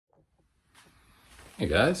Hey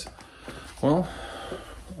guys, well,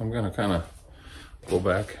 I'm gonna kind of go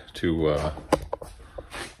back to a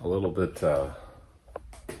little bit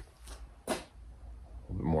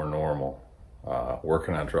more normal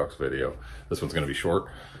working on trucks video. This one's gonna be short.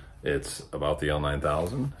 It's about the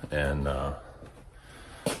L9000, and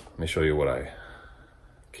let me show you what I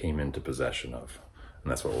came into possession of,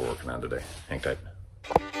 and that's what we're working on today. Hang tight.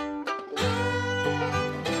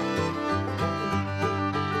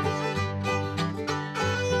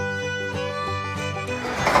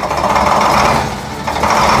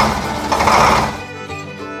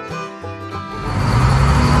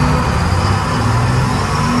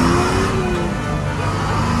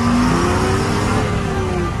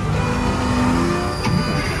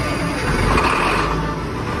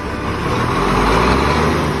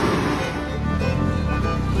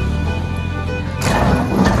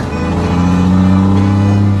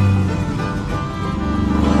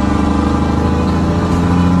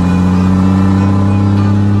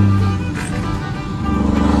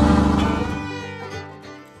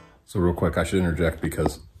 So real quick, I should interject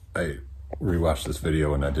because I rewatched this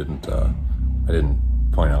video and I didn't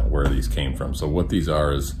point out where these came from. So what these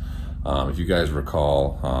are is, if you guys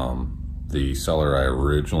recall, the seller I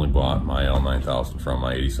originally bought my L9000 from,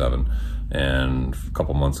 my 87, and a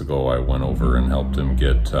couple months ago I went over and helped him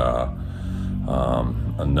get a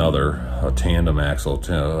tandem axle,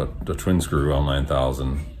 the twin screw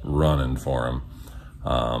L9000 running for him.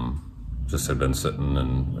 Just had been sitting,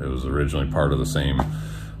 and it was originally part of the same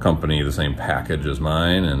company, the same package as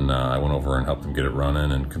mine, and I went over and helped him get it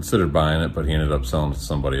running and considered buying it, but he ended up selling it to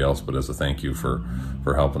somebody else. But as a thank you for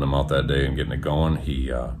helping him out that day and getting it going, he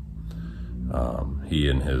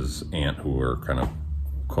and his aunt, who were kind of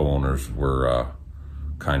co-owners, were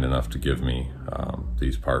kind enough to give me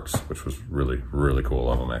these parts, which was really, really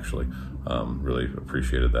cool of them, actually. Really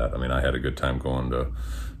appreciated that. I mean, I had a good time going to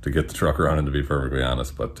get the truck running, to be perfectly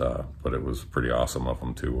honest, but it was pretty awesome of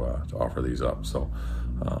them to offer these up. So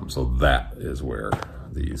that is where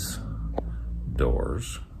these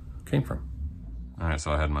doors came from. All right,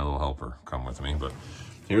 so I had my little helper come with me, but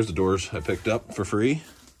here's the doors I picked up for free.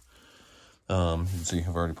 You can see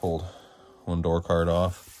I've already pulled one door card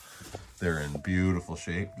off. They're in beautiful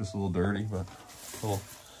shape, just a little dirty, but a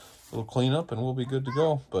little cleanup and we'll be good to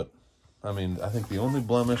go. But I mean, I think the only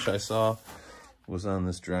blemish I saw was on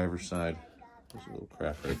this driver's side. There's a little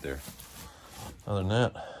crack right there. Other than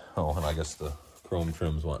that, oh, and I guess the chrome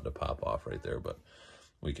trim's wanting to pop off right there, but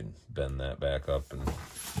we can bend that back up and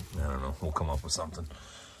I don't know, we'll come up with something.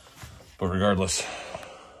 But regardless,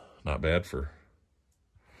 not bad for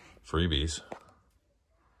freebies.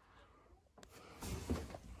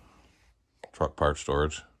 Truck part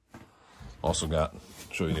storage. Also got,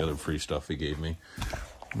 show you the other free stuff he gave me.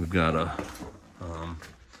 We've got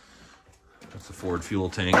that's a Ford fuel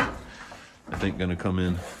tank. I think gonna come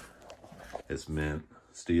in. It's mint,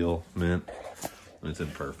 steel, mint. It's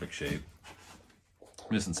in perfect shape.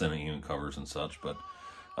 Missing sending unit covers and such, but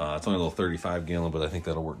it's only a little 35 gallon, but I think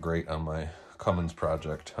that'll work great on my Cummins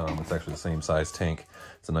project. It's actually the same size tank.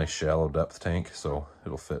 It's a nice shallow depth tank, so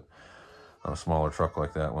it'll fit on a smaller truck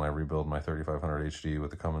like that when I rebuild my 3500 HD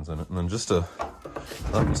with the Cummins in it. And then just not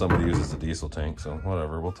when somebody uses the diesel tank, so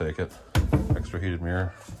whatever, we'll take it. Extra heated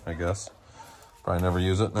mirror, I guess. Probably never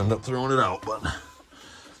use it and end up throwing it out, but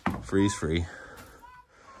free's free.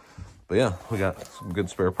 But yeah, we got some good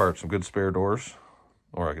spare parts, some good spare doors,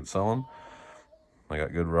 or I could sell them. I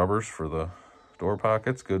got good rubbers for the door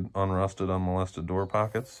pockets, good unrusted, unmolested door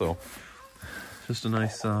pockets. So just a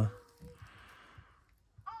nice, let's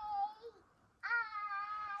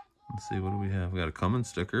see, what do we have? We got a Cummins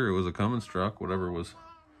sticker. It was a Cummins truck, whatever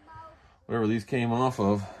these came off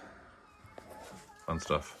of. Fun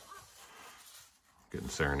stuff. Getting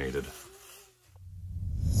serenaded.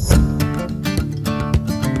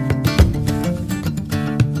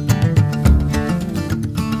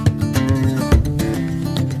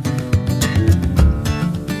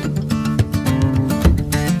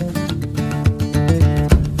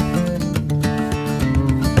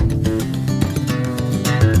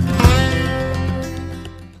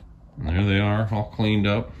 All cleaned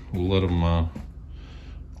up. We'll let them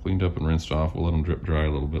cleaned up and rinsed off. We'll let them drip dry a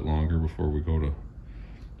little bit longer before we go to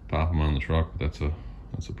pop them on the truck. But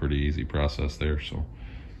that's a pretty easy process there, so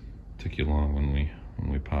take you long when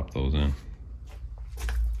we pop those in.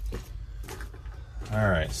 All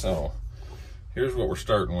right, so here's what we're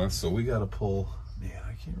starting with. So we got to pull, man,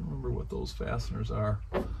 I can't remember what those fasteners are.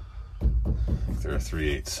 I think they're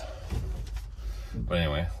 3/8. But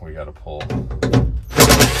anyway, we got to pull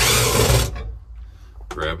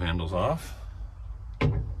grab handles off.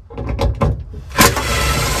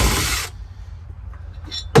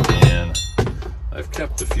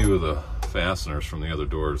 kept a few of the fasteners from the other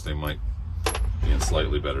doors. They might be in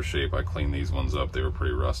slightly better shape. I cleaned these ones up. They were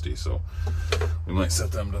pretty rusty, so we might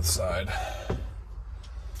set them to the side.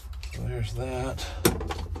 So there's that.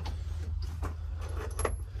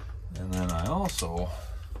 And then I also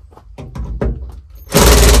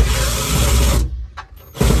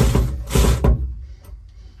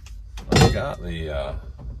got the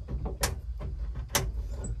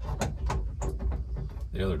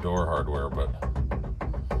other door hardware, but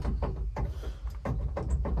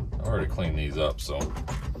I already cleaned these up, so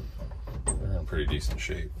they're in pretty decent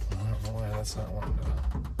shape. I don't know why that's not wanting to.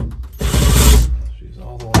 She's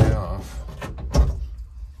all the way off. A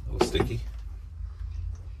little sticky.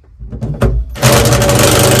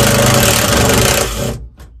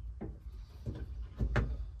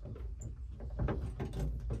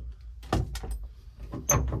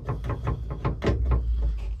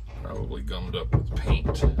 Probably gummed up with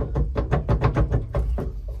paint.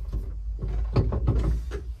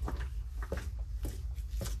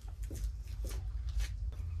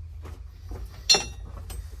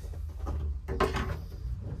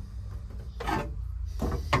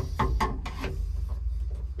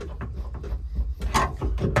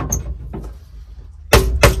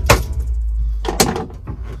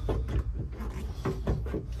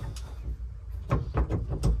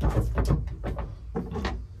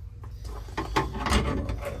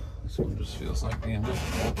 This one just feels like being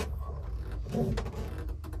difficult.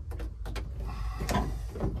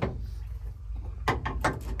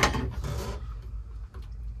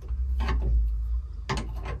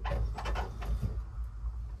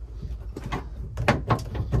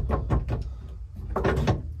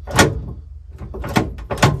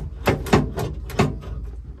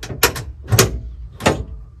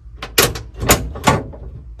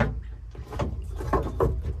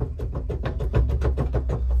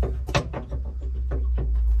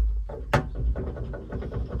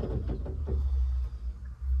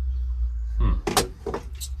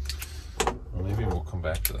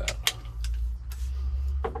 Back to that.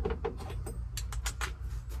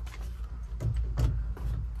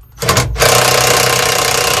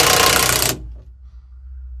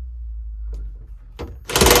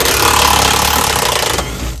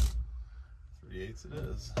 It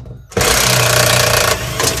is.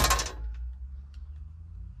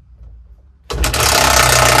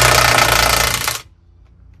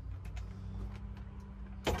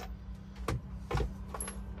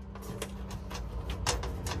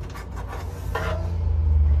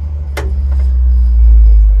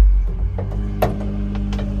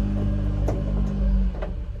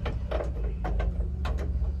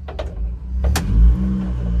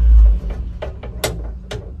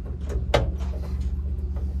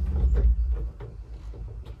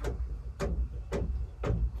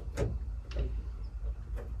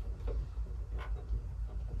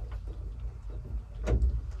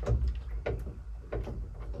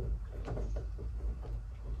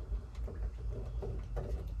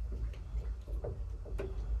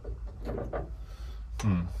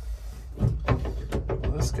 Well,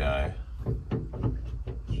 this guy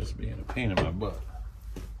is just being a pain in my butt.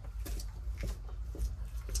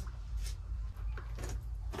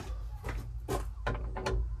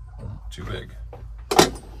 Too big.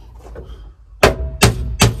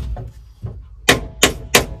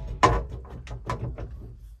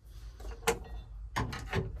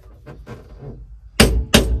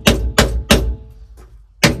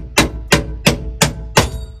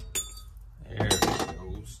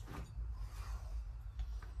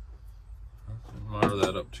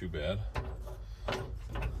 That up too bad.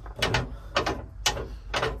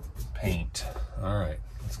 Paint. All right,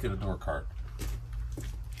 let's get a door cart.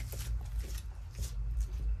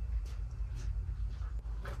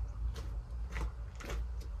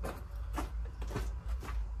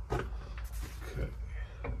 Okay.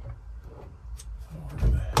 So we're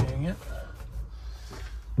gonna hang it.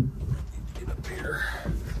 Get up here.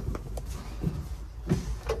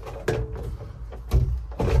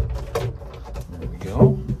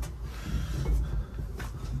 Go.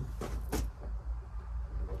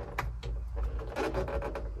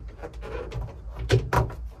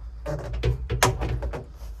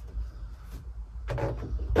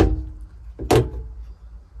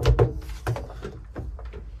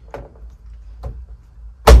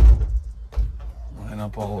 Line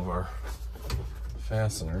up all of our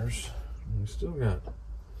fasteners. We still got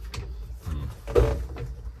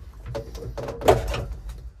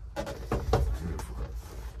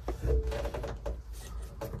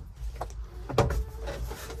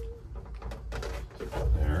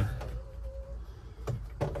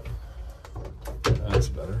that's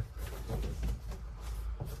better.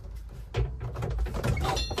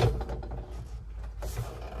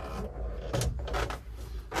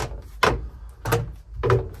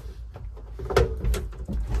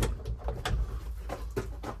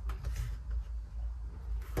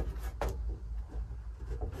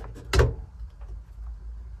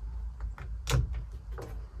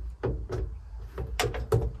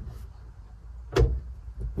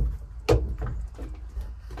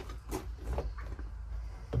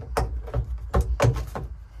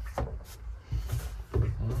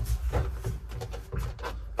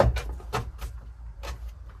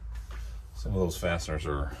 those fasteners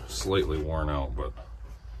are slightly worn out, but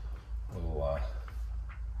we'll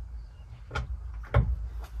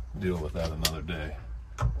deal with that another day.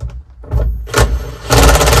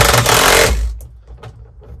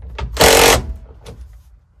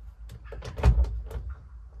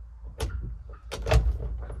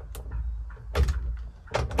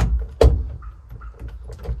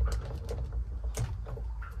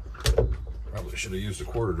 Probably should have used a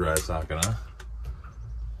quarter drive socket, huh?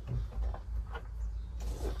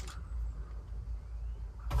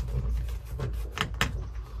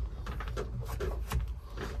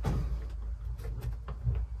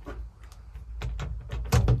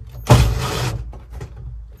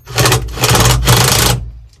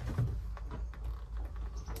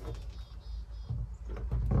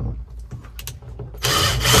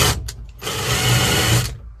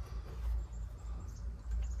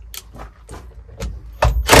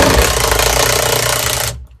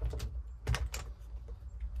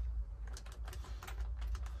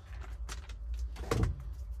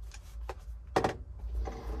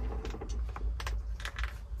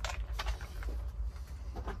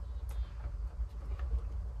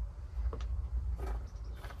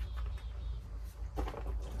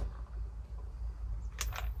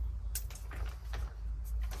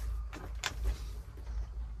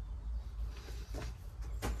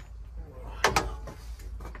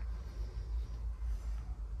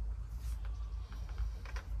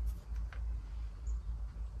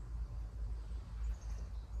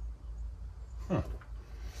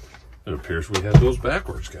 It appears we had those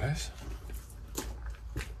backwards, guys.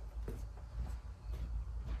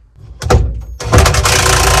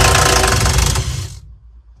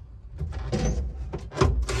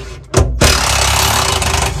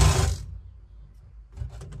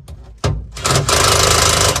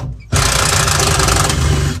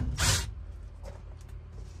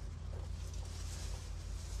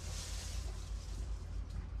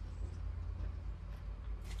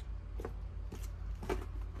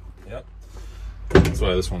 Yep. That's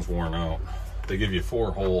why this one's worn out. They give you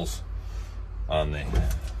 4 holes on the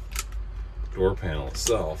door panel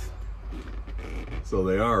itself, so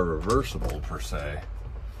they are reversible per se,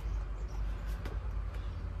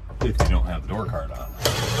 if you don't have the door card on.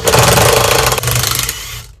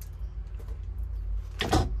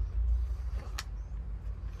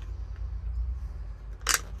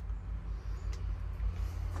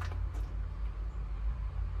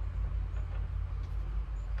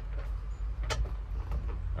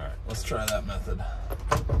 Let's try that method.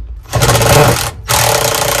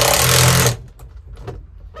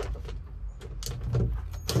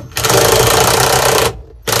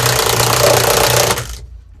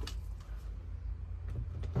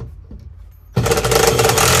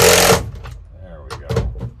 There we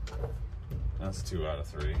go. That's 2 out of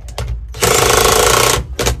 3.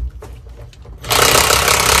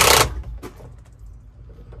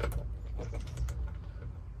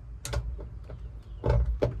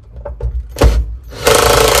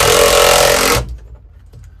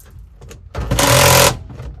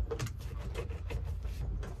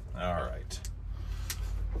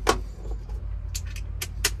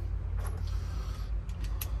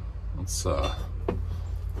 Let's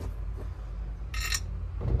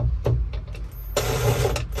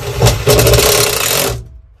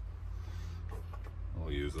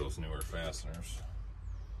we'll use those newer fasteners.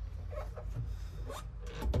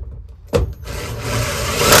 There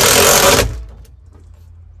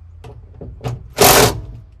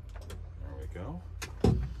we go.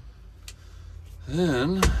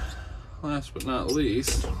 Then, last but not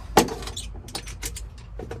least,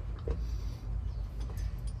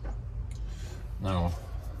 now,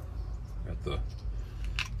 got the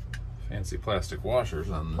fancy plastic washers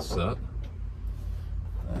on this set.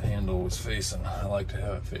 The handle was facing, I like to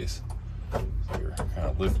have it face, so you're kind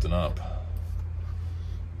of lifting up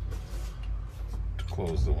to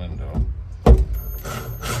close the window.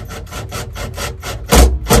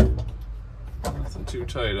 Nothing too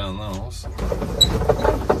tight on those.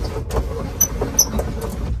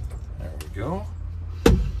 There we go.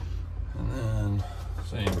 And then,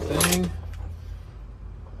 same thing.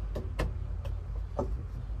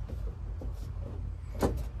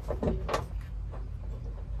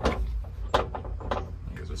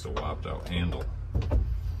 Just a whopped out handle,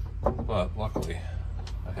 but luckily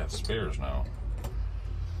I have spares now,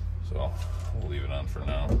 so we'll leave it on for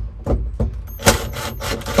now.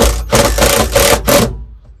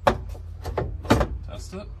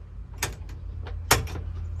 Test it.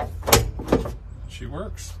 She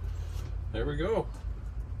works. There we go.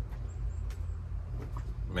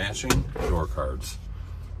 Matching door cards.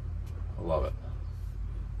 I love it.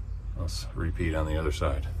 Let's repeat on the other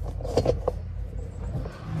side.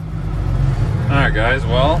 Alright guys,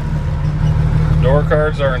 well, door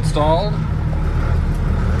cards are installed.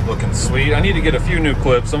 Looking sweet. I need to get a few new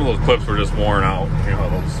clips. Some of those clips were just worn out. You know,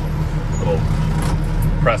 those little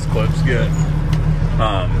press clips get.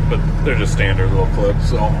 But they're just standard little clips,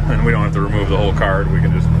 so, and we don't have to remove the whole card. We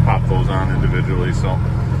can just pop those on individually. So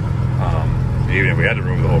even if we had to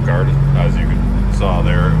remove the whole card, as you saw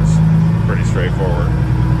there, it was pretty straightforward.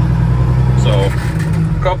 So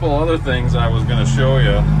a couple other things I was going to show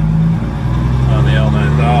you on the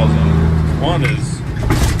L9000. One is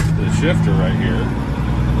the shifter right here.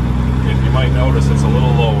 If you might notice, it's a little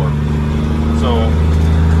lower. So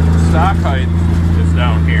stock height is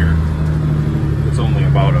down here. It's only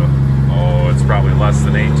about it's probably less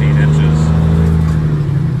than 18 inches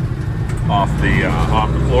off the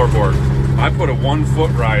floorboard. I put a 1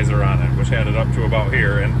 foot riser on it, which had it up to about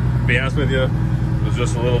here, and to be honest with you, it was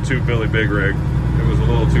just a little too Billy Big Rig. It was a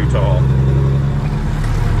little too tall.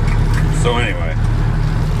 So anyway,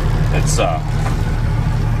 it's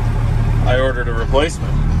I ordered a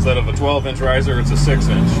replacement. Instead of a 12-inch riser, it's a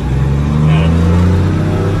 6-inch. And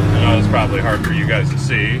I know it's probably hard for you guys to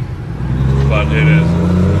see, but it is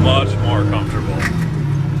much more comfortable.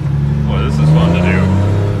 Boy, this is fun to do.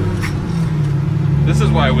 This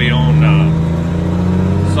is why we own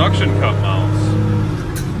suction cup mounts.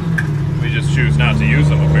 We just choose not to use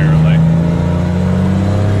them, apparently.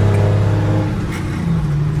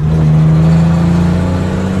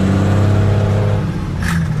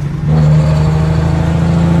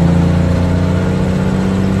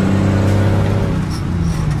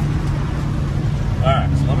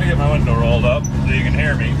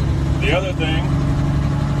 The other thing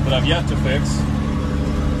that I've yet to fix,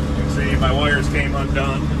 you can see my wires came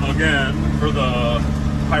undone again for the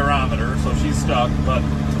pyrometer, so she's stuck, but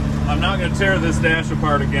I'm not going to tear this dash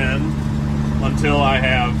apart again until I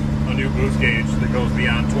have a new boost gauge that goes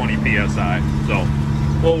beyond 20 psi. So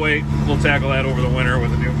we'll wait, we'll tackle that over the winter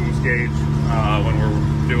with a new boost gauge when we're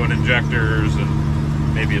doing injectors and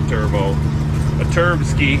maybe a turbo, a turb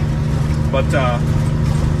ski. But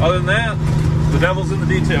other than that, the devil's in the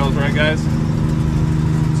details, right guys?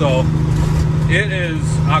 So it is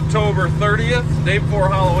October 30th, day before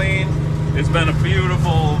Halloween. It's been a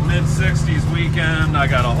beautiful mid-60s weekend. I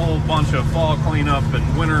got a whole bunch of fall cleanup and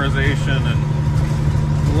winterization and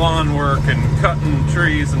lawn work and cutting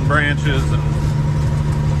trees and branches and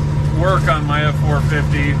work on my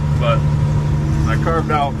F450, but I carved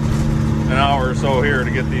out an hour or so here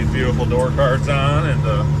to get these beautiful door cards on and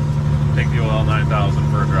take the old L9000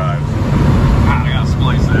 for a drive. God, I gotta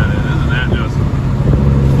splice that in. Isn't that just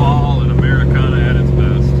fall in Americana at its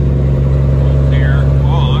best? Here.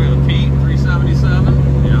 Oh, look at the Pete 377.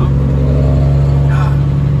 Yep. God.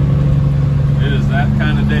 It is that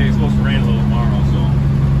kind of day. It's supposed to rain a little tomorrow, so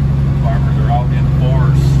farmers are out in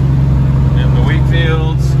force. In the wheat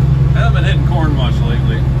fields. I haven't been hitting corn much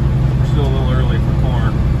lately. We're still a little early for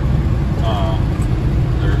corn.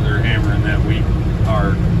 They're hammering that wheat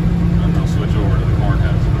hard. I'm gonna switch over to the corn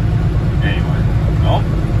heads. Anyway, oh,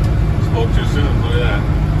 spoke too soon. Look at that.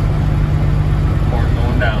 Corn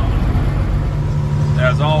going down.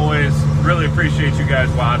 As always, really appreciate you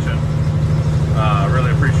guys watching.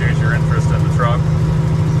 Really appreciate your interest in the truck.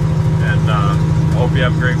 And hope you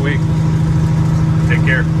have a great week. Take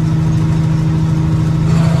care.